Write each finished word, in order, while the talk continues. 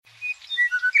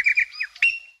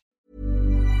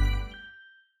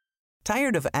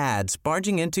Tired of ads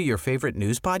barging into your favorite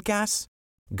news podcasts?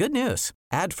 Good news.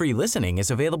 Ad-free listening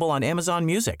is available on Amazon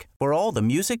Music for all the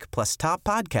music plus top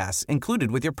podcasts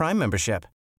included with your Prime membership.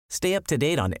 Stay up to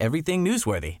date on everything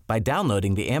newsworthy by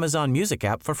downloading the Amazon Music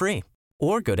app for free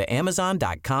or go to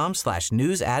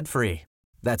amazon.com/news ad free.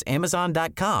 That's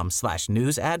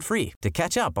amazon.com/news ad free to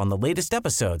catch up on the latest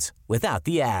episodes without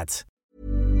the ads.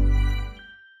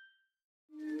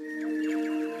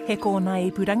 He kōna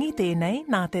I purangi tēnei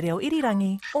nā te reo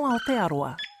irirangi o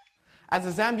Aotearoa. As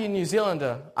a Zambian New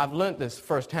Zealander, I've learnt this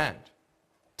firsthand.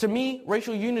 To me,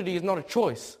 racial unity is not a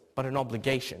choice, but an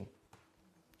obligation.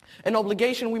 An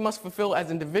obligation we must fulfill as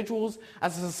individuals,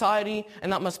 as a society,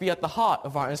 and that must be at the heart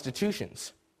of our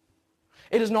institutions.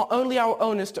 It is not only our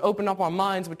onus to open up our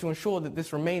minds, but to ensure that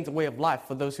this remains a way of life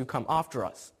for those who come after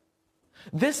us.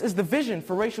 This is the vision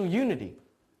for racial unity.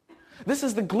 This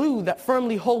is the glue that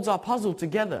firmly holds our puzzle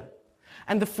together,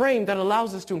 and the frame that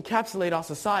allows us to encapsulate our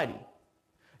society,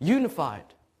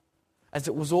 unified, as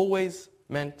it was always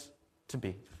meant to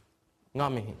be.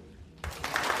 Ngā mihi.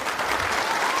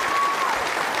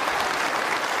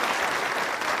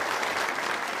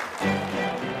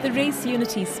 The Race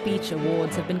Unity Speech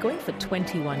Awards have been going for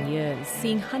 21 years,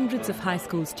 seeing hundreds of high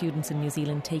school students in New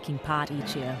Zealand taking part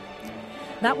each year.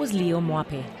 That was Leo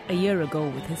Mwape a year ago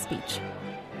with his speech.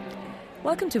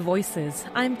 Welcome to Voices.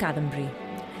 I'm Kadambri.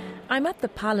 I'm at the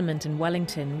Parliament in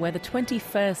Wellington, where the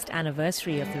 21st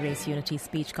anniversary of the Race Unity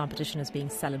Speech Competition is being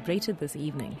celebrated this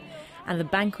evening, and the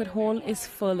banquet hall is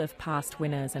full of past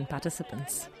winners and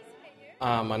participants.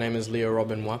 My name is Leo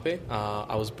Robin Mwape.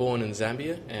 I was born in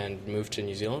Zambia and moved to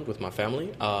New Zealand with my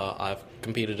family. I've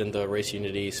competed in the Race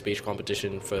Unity Speech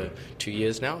Competition for 2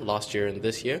 years now, last year and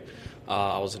this year.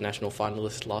 I was a national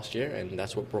finalist last year, and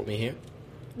that's what brought me here.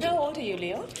 How old are you,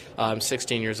 Leo? I'm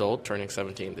 16 years old, turning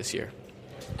 17 this year.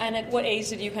 And at what age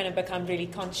did you kind of become really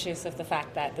conscious of the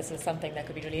fact that this is something that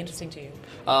could be really interesting to you?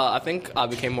 I think I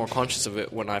became more conscious of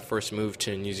it when I first moved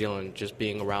to New Zealand, just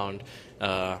being around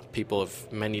people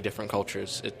of many different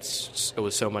cultures. It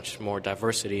was so much more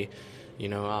diversity,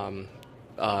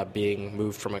 being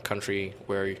moved from a country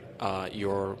where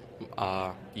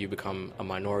you become a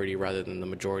minority rather than the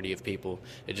majority of people.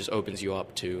 It just opens you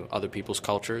up to other people's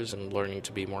cultures and learning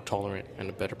to be more tolerant and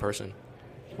a better person.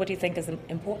 What do you think is the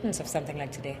importance of something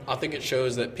like today? I think it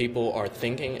shows that people are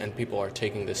thinking and people are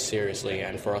taking this seriously,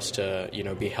 and for us to,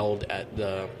 be held at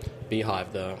the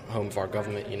Beehive, the home of our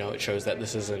government, it shows that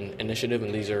this is an initiative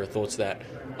and these are thoughts that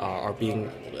are being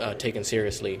taken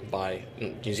seriously by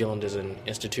New Zealand as an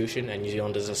institution and New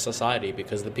Zealand as a society,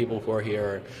 because the people who are here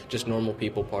are just normal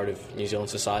people, part of New Zealand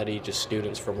society, just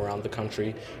students from around the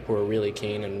country who are really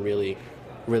keen and really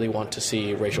want to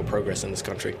see racial progress in this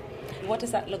country. What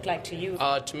does that look like to you?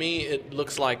 To me, it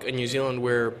looks like a New Zealand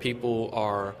where people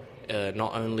are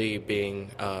not only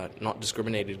being not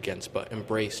discriminated against, but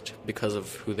embraced because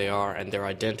of who they are and their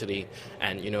identity,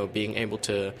 and being able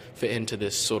to fit into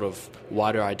this sort of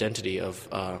wider identity of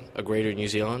a greater New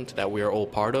Zealand that we are all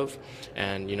part of,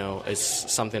 and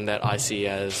it's something that I see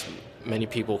as many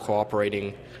people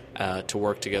cooperating to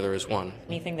work together as one.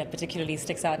 Anything that particularly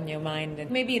sticks out in your mind,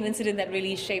 and maybe an incident that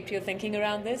really shaped your thinking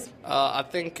around this? I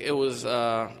think it was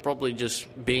probably just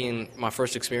being my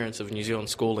first experience of New Zealand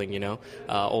schooling,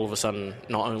 all of a sudden,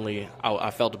 not only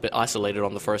I felt a bit isolated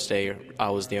on the first day,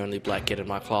 I was the only black kid in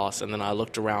my class, and then I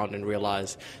looked around and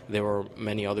realized there were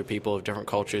many other people of different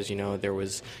cultures. There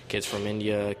was kids from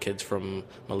India, kids from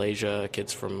Malaysia,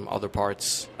 kids from other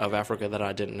parts of Africa that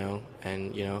I didn't know,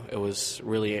 and it was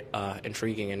really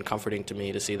intriguing and comforting to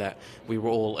me to see that we were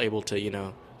all able to,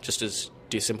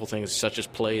 do simple things such as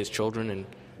play as children and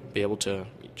be able to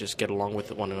just get along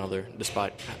with one another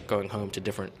despite going home to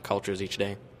different cultures each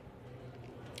day.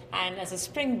 And as a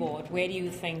springboard, where do you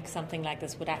think something like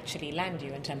this would actually land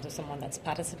you in terms of someone that's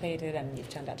participated, and you've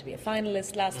turned out to be a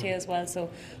finalist last year as well, so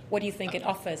what do you think it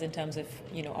offers in terms of,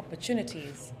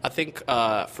 opportunities? I think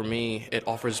for me it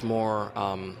offers more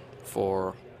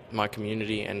for my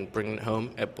community and bringing it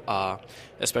home,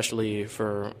 especially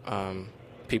for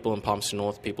people in Palmerston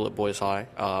North, people at Boys High.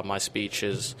 My speech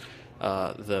is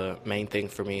the main thing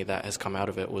for me that has come out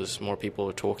of it was more people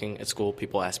are talking at school,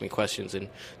 people ask me questions, and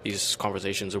these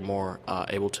conversations are more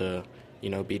able to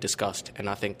be discussed. And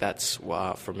I think that's,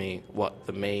 for me, what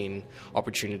the main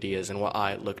opportunity is and what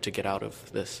I look to get out of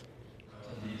this.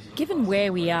 Given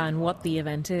where we are and what the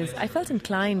event is, I felt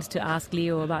inclined to ask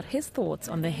Leo about his thoughts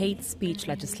on the hate speech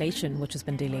legislation which has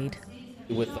been delayed.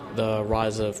 With the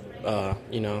rise of,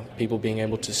 people being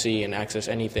able to see and access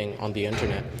anything on the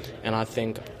internet. And I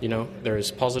think,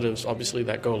 there's positives, obviously,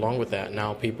 that go along with that.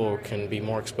 Now people can be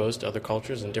more exposed to other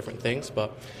cultures and different things.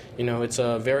 But, it's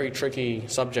a very tricky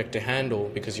subject to handle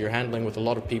because you're handling with a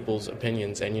lot of people's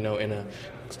opinions. And, in a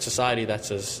society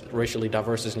that's as racially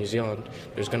diverse as New Zealand,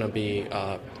 there's going to be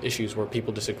issues where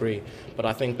people disagree. But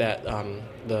I think that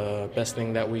the best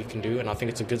thing that we can do, and I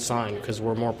think it's a good sign because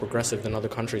we're more progressive than other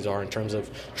countries are in terms of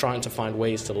trying to find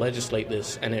ways to legislate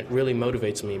this, and it really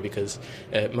motivates me because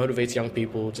it motivates young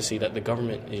people to see that the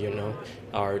government,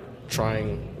 are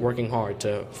working hard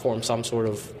to form some sort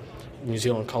of New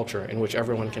Zealand culture in which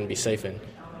everyone can be safe in.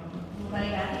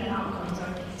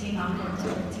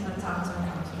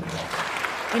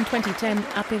 In 2010,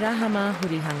 Apirahama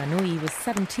Hurihanganui was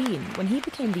 17 when he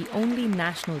became the only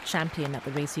national champion at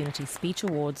the Race Unity Speech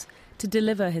Awards to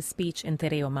deliver his speech in Te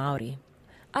Reo Māori.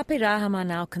 Apirahama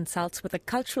now consults with a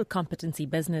cultural competency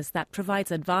business that provides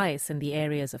advice in the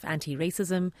areas of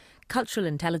anti-racism, cultural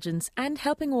intelligence, and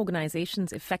helping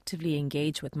organisations effectively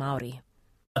engage with Māori.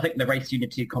 I think the Race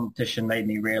Unity competition made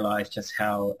me realise just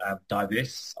how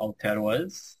diverse Aotearoa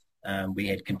is. We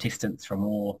had contestants from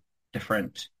all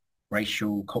different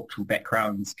racial, cultural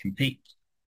backgrounds compete.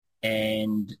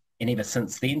 And ever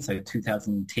since then, so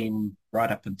 2010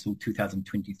 right up until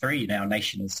 2023, our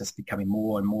nation is just becoming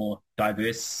more and more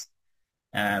diverse.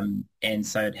 And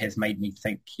so it has made me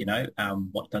think,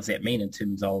 what does that mean in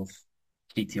terms of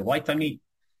Te Tia Waitangi,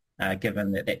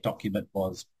 given that document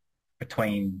was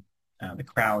between the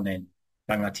Crown and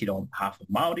Rangatira on behalf of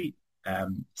Māori.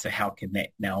 So how can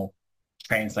that now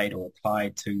translate or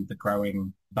apply to the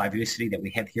growing diversity that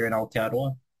we have here in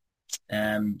Aotearoa?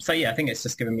 I think it's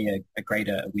just given me a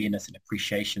greater awareness and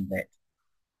appreciation that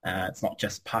it's not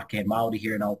just Pākehā Māori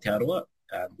here in Aotearoa.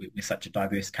 We're such a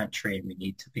diverse country, and we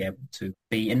need to be able to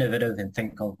be innovative and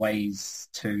think of ways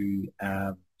to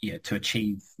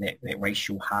achieve that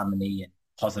racial harmony and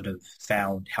positive,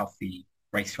 sound, healthy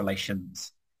race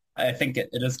relations. I think it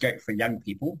is great for young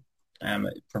people.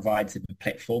 It provides a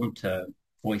platform to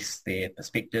voice their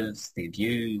perspectives, their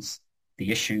views,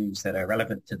 the issues that are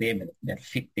relevant to them and that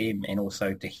affect them, and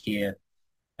also to hear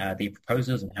their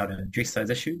proposals on how to address those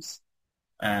issues.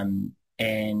 Young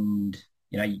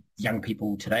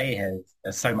people today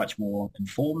are so much more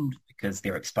informed because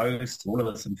they're exposed to all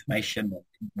of this information,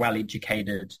 well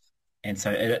educated, and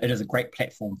so it is a great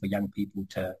platform for young people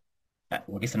to.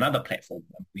 Another platform.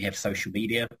 We have social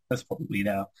media. That's probably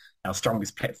our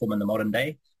strongest platform in the modern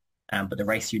day. But the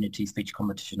Race Unity Speech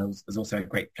Competition is also a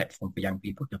great platform for young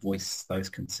people to voice those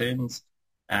concerns.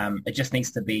 It just needs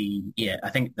to be, I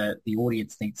think that the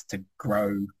audience needs to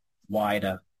grow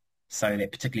wider so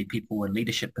that particularly people in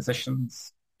leadership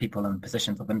positions, people in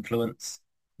positions of influence,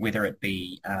 whether it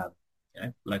be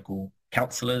local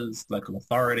councillors, local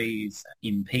authorities,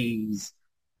 MPs,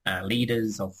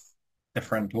 leaders of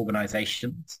different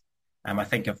organisations. I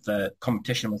think if the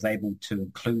competition was able to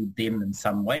include them in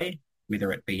some way,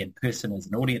 whether it be in person as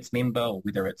an audience member or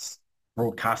whether it's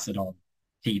broadcasted on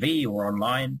TV or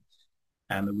online,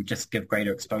 it would just give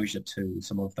greater exposure to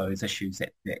some of those issues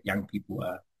that young people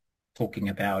are talking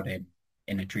about and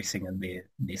addressing in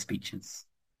their speeches.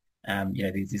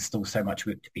 There's still so much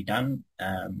work to be done.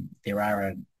 There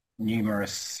are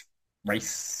numerous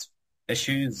race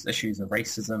issues of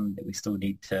racism that we still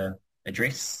need to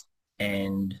address,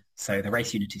 and so the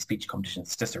Race Unity Speech Competition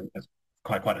is just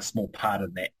quite a small part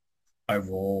of that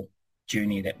overall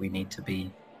journey that we need to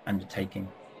be undertaking.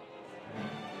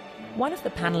 One of the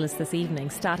panellists this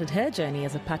evening started her journey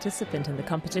as a participant in the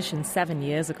competition 7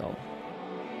 years ago.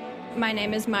 My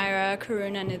name is Myra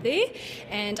Karunanidhi,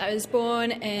 and I was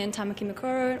born in Tamaki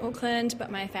Makaurau in Auckland, but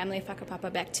my family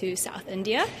whakapapa back to South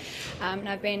India. And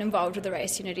I've been involved with the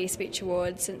Race Unity Speech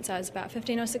Awards since I was about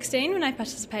 15 or 16 when I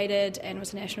participated and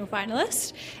was a national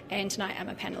finalist, and tonight I'm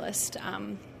a panellist.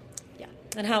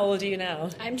 And how old are you now?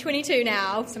 I'm 22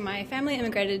 now. So my family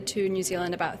immigrated to New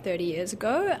Zealand about 30 years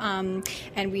ago, and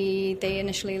they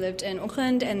initially lived in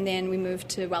Auckland, and then we moved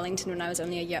to Wellington when I was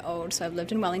only a year old. So I've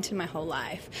lived in Wellington my whole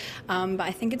life. But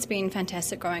I think it's been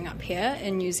fantastic growing up here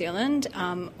in New Zealand,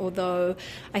 although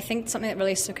I think something that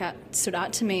really stood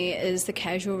out to me is the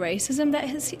casual racism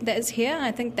that is here. And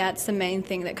I think that's the main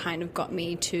thing that kind of got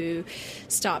me to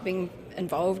start being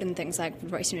involved in things like the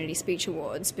Race Unity Speech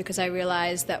Awards, because I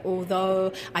realised that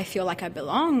although I feel like I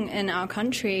belong in our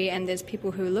country and there's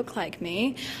people who look like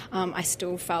me, I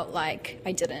still felt like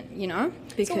I didn't, you know?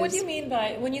 Because so what do you mean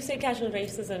by, when you say casual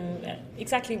racism,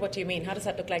 exactly what do you mean? How does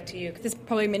that look like to you? There's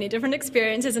probably many different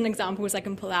experiences and examples I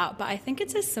can pull out, but I think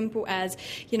it's as simple as,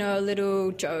 you know,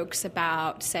 little jokes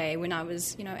about, say, when I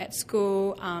was, you know, at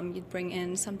school, you'd bring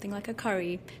in something like a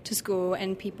curry to school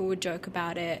and people would joke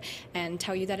about it and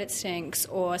tell you that it stinks,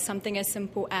 or something as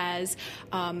simple as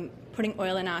putting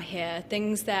oil in our hair,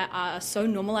 things that are so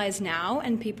normalized now,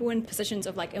 and people in positions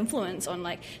of like influence on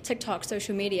like TikTok,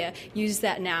 social media use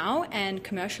that now and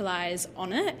commercialize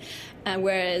on it,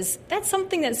 whereas that's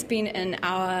something that's been in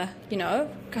our, you know,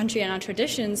 country and our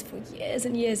traditions for years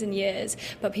and years and years,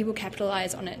 but people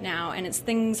capitalize on it now, and it's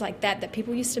things like that that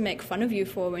people used to make fun of you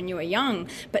for when you were young,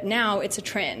 but now it's a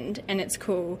trend and it's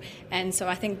cool. And so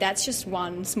I think that's just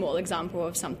one small example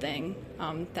of something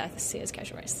that I see as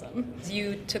casual racism.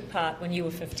 You took part when you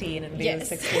were 15 and Leo yes.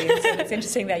 was 16, so it's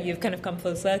interesting that you've kind of come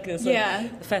full circle. So yeah.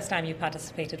 The first time you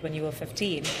participated when you were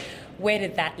 15, where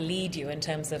did that lead you in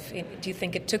terms of, do you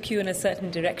think it took you in a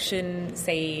certain direction,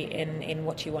 say in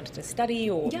what you wanted to study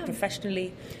or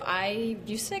professionally? I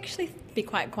used to actually be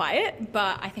quite quiet,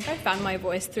 but I think I found my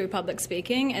voice through public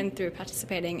speaking and through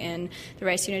participating in the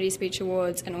Race Unity Speech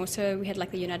Awards, and also we had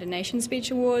like the United Nations Speech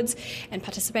Awards, and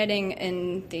participating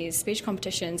in these speech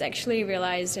competitions actually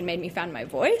realised and made me find my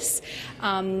voice,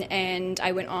 and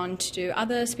I went on to do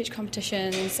other speech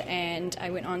competitions, and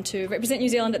I went on to represent New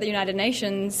Zealand at the United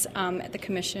Nations at the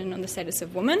Commission on the Status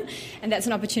of Women, and that's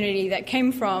an opportunity that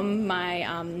came from my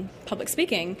public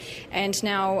speaking. And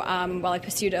now while I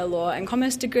pursued a law and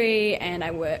commerce degree and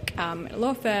I work at a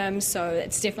law firm, so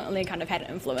it's definitely kind of had an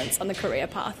influence on the career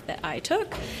path that I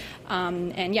took.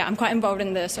 And yeah, I'm quite involved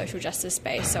in the social justice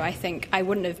space, so I think I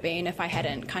wouldn't have been if I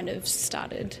hadn't kind of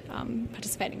started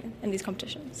participating in these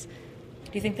competitions.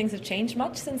 Do you think things have changed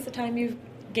much since the time you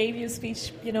gave your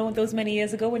speech, you know, those many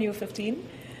years ago when you were 15?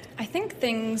 I think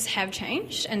things have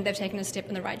changed and they've taken a step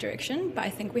in the right direction, but I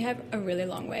think we have a really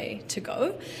long way to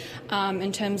go.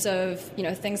 In terms of, you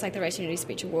know, things like the Race Unity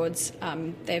Speech Awards,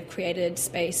 they've created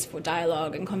space for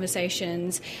dialogue and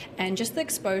conversations, and just the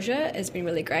exposure has been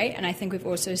really great. And I think we've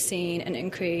also seen an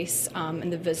increase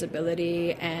in the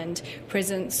visibility and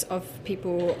presence of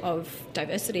people of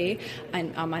diversity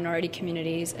and our minority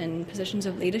communities in positions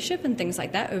of leadership and things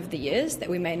like that over the years that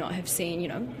we may not have seen, you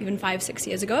know, even 5-6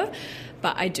 years ago.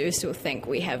 But I do still think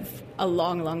we have a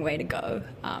long, long way to go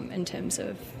in terms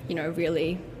of, you know,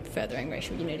 really furthering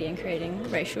racial unity and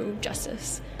creating racial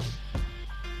justice.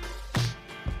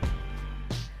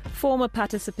 Former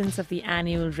participants of the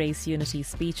annual Race Unity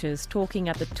speeches talking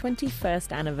at the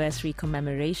 21st anniversary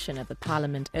commemoration at the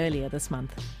Parliament earlier this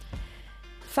month.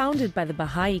 Founded by the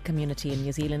Baha'i community in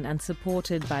New Zealand and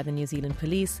supported by the New Zealand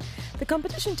Police, the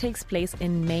competition takes place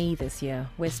in May this year,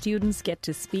 where students get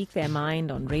to speak their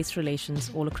mind on race relations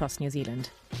all across New Zealand.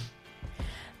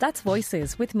 That's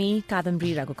Voices with me,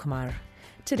 Kadambri Raghukumar.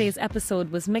 Today's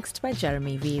episode was mixed by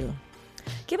Jeremy Veal.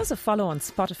 Give us a follow on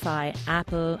Spotify,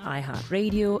 Apple,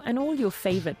 iHeartRadio, and all your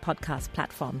favourite podcast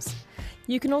platforms.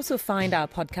 You can also find our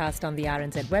podcast on the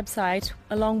RNZ website,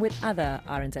 along with other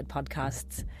RNZ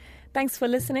podcasts. Thanks for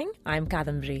listening. I'm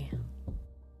Kadambri.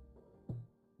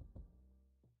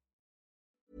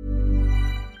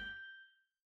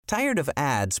 Tired of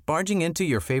ads barging into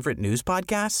your favorite news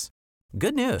podcasts?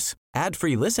 Good news.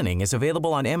 Ad-free listening is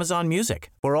available on Amazon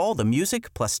Music for all the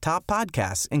music plus top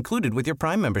podcasts included with your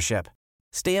Prime membership.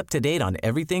 Stay up to date on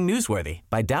everything newsworthy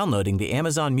by downloading the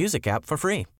Amazon Music app for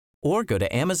free or go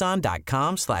to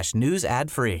amazon.com/news ad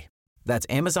free. That's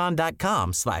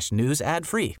amazon.com/news ad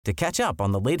free to catch up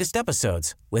on the latest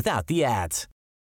episodes without the ads.